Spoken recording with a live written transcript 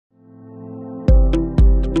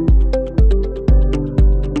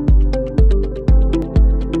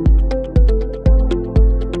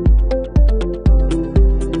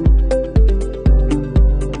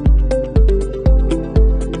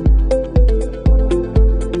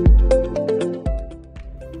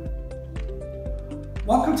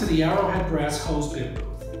to the Arrowhead Brass hose bib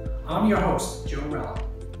booth. I'm your host, Joe Rella.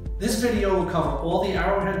 This video will cover all the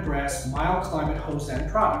Arrowhead Brass mild climate hose end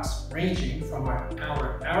products, ranging from our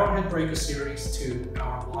Arrowhead Breaker series to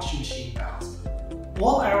our washing machine valves.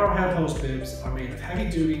 All Arrowhead hose bibs are made of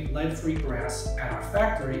heavy-duty, lead-free brass at our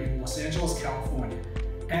factory in Los Angeles, California,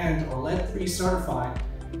 and are lead-free certified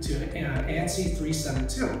to ANSI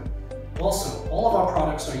 372. Also, all of our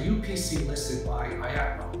products are UPC listed by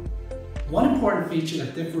IACMO. One important feature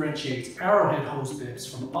that differentiates Arrowhead hose bibs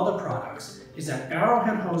from other products is that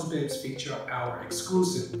Arrowhead hose bibs feature our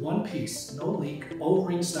exclusive one-piece, no-leak,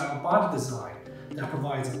 O-ring style body design that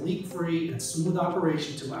provides a leak-free and smooth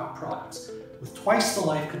operation to our products, with twice the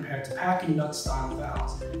life compared to packing nut style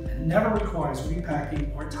valves, and never requires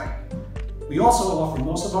repacking or tightening. We also offer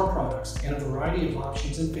most of our products in a variety of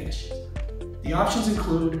options and finishes. The options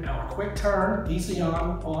include our quick turn, easy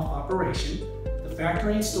on-off operation, the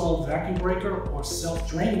factory installed vacuum breaker or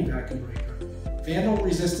self-draining vacuum breaker,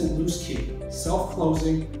 vandal-resistant loose key,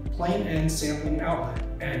 self-closing, plain end sampling outlet,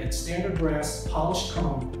 and in standard brass, polished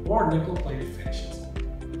chrome, or nickel-plated finishes.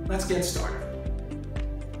 Let's get started.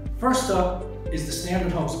 First up is the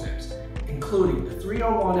standard hose bibs, including the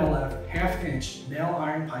 301 LF half-inch male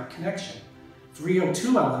iron pipe connection,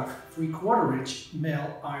 302 LF 3/4 inch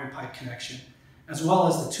male iron pipe connection, as well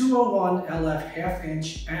as the 201 LF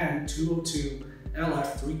half-inch and 202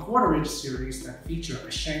 LF 3/4 inch series that feature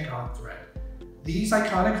a shank-on thread. These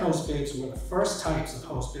iconic hose bibs were the first types of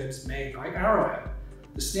hose bibs made by Arrowhead.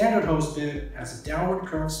 The standard hose bib has a downward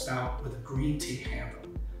curved spout with a green T handle.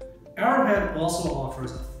 Arrowhead also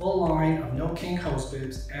offers a full line of no-kink hose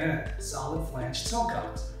bibs and solid flanged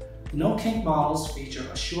silcocks. The no-kink models feature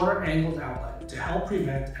a shorter angled outlet to help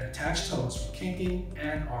prevent an attached hose from kinking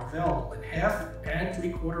and are available in half and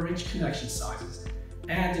 3/4 inch connection sizes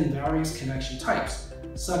and in various connection types,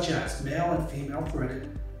 such as male and female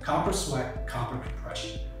threaded, copper sweat, copper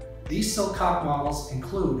compression. These silcock models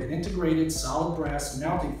include an integrated solid brass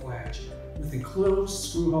mounting flange with included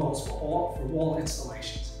screw holes for wall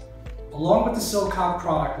installations. Along with the silcock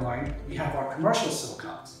product line, we have our commercial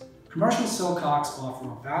silcocks. Commercial silcocks offer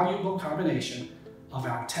a valuable combination of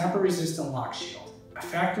our tamper-resistant lock shield, a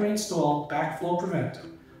factory-installed backflow preventer,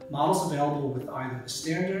 models available with either the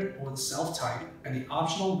standard or the self-type, and the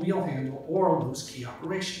optional wheel handle or loose key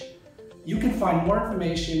operation. You can find more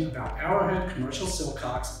information about Arrowhead commercial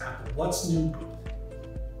silcocks at the What's New booth.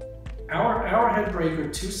 Our Arrowhead Breaker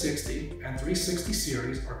 260 and 360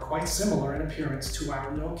 series are quite similar in appearance to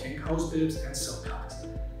our no-kink hose bibs and silcocks.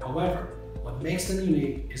 However, what makes them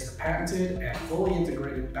unique is the patented and fully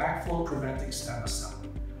integrated backflow preventing stem assembly.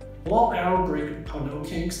 All Arrow Breaker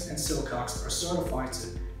no-kinks and silcocks are certified to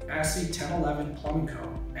ASSI 1011 plumbing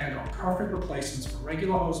code and are perfect replacements for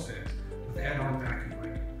regular hose bibs with add-on vacuum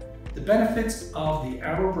breaker. The benefits of the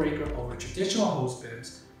Arrow Breaker over traditional hose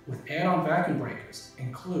bibs with add-on vacuum breakers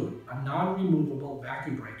include a non-removable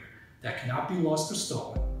vacuum breaker that cannot be lost or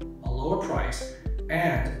stolen, a lower price,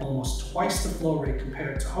 and almost twice the flow rate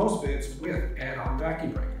compared to hose bibs with add-on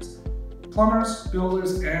vacuum breakers. Plumbers,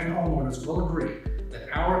 builders, and homeowners will agree that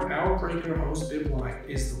our Arrow Breaker hose bib line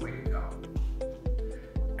is the way to go.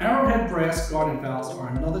 Arrowhead brass garden valves are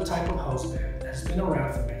another type of hose bib that has been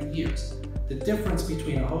around for many years. The difference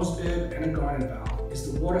between a hose bib and a garden valve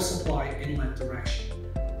is the water supply inlet direction.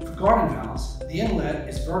 For garden valves, the inlet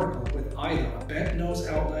is vertical with either a bent nose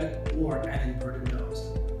outlet or an inverted nose.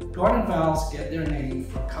 Garden valves get their name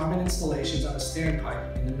from common installations on a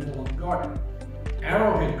standpipe in the middle of the garden.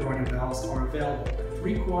 Arrowhead garden valves are available with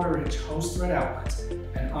 3/4 inch hose thread outlets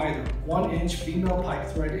and either 1-inch female pipe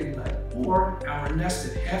thread inlet or our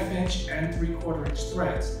nested half-inch and 3/4 inch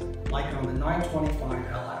threads, like on the 925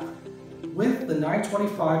 LF. With the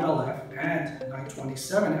 925 LF and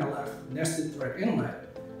 927 LF nested thread inlet,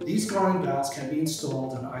 these garden valves can be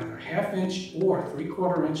installed on either half-inch or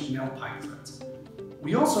 3/4 inch male pipe threads.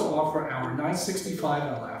 We also offer our 965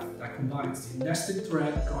 LF that combines the nested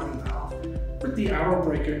thread garden valve with the Arrow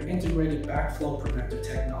Breaker integrated backflow preventer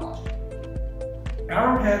technology.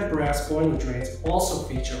 Arrowhead brass boiler drains also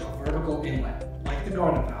feature a vertical inlet, like the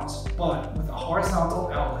garden valves, but with a horizontal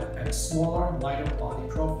outlet and a smaller, lighter body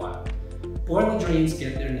profile. Boiler drains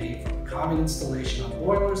get their name from a common installation on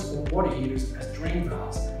boilers or water heaters as drain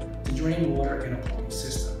valves to drain water in a plumbing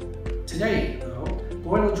system. Today, though,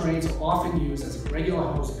 boiler drains are often used as a regular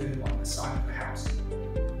hose bib on the side of the house.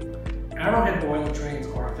 Arrowhead boiler drains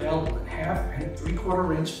are available in half and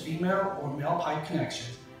 3/4 inch female or male pipe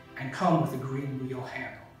connections and come with a green wheel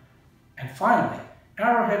handle. And finally,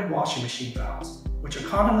 Arrowhead washing machine valves, which are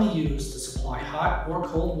commonly used to supply hot or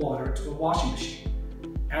cold water to a washing machine.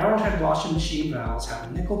 Arrowhead washing machine valves have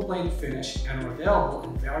a nickel plate finish and are available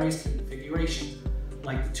in various configurations,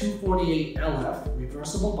 like the 248 LF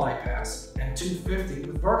reversible bypass and 250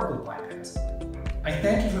 with vertical bypass. I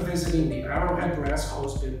thank you for visiting the Arrowhead Brass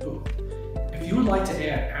hose bib booth. If you would like to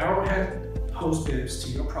add Arrowhead hose bibs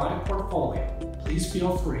to your product portfolio, please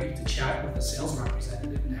feel free to chat with a sales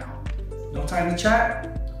representative now. No time to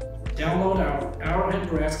chat? Download our Arrowhead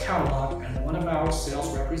Brass catalog and one of our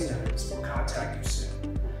sales representatives will contact you soon.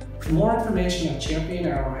 For more information on Champion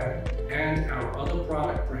Arrowhead and our other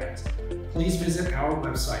product brands, please visit our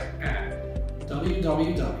website at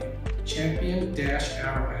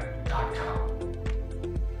www.champion-arrowhead.com.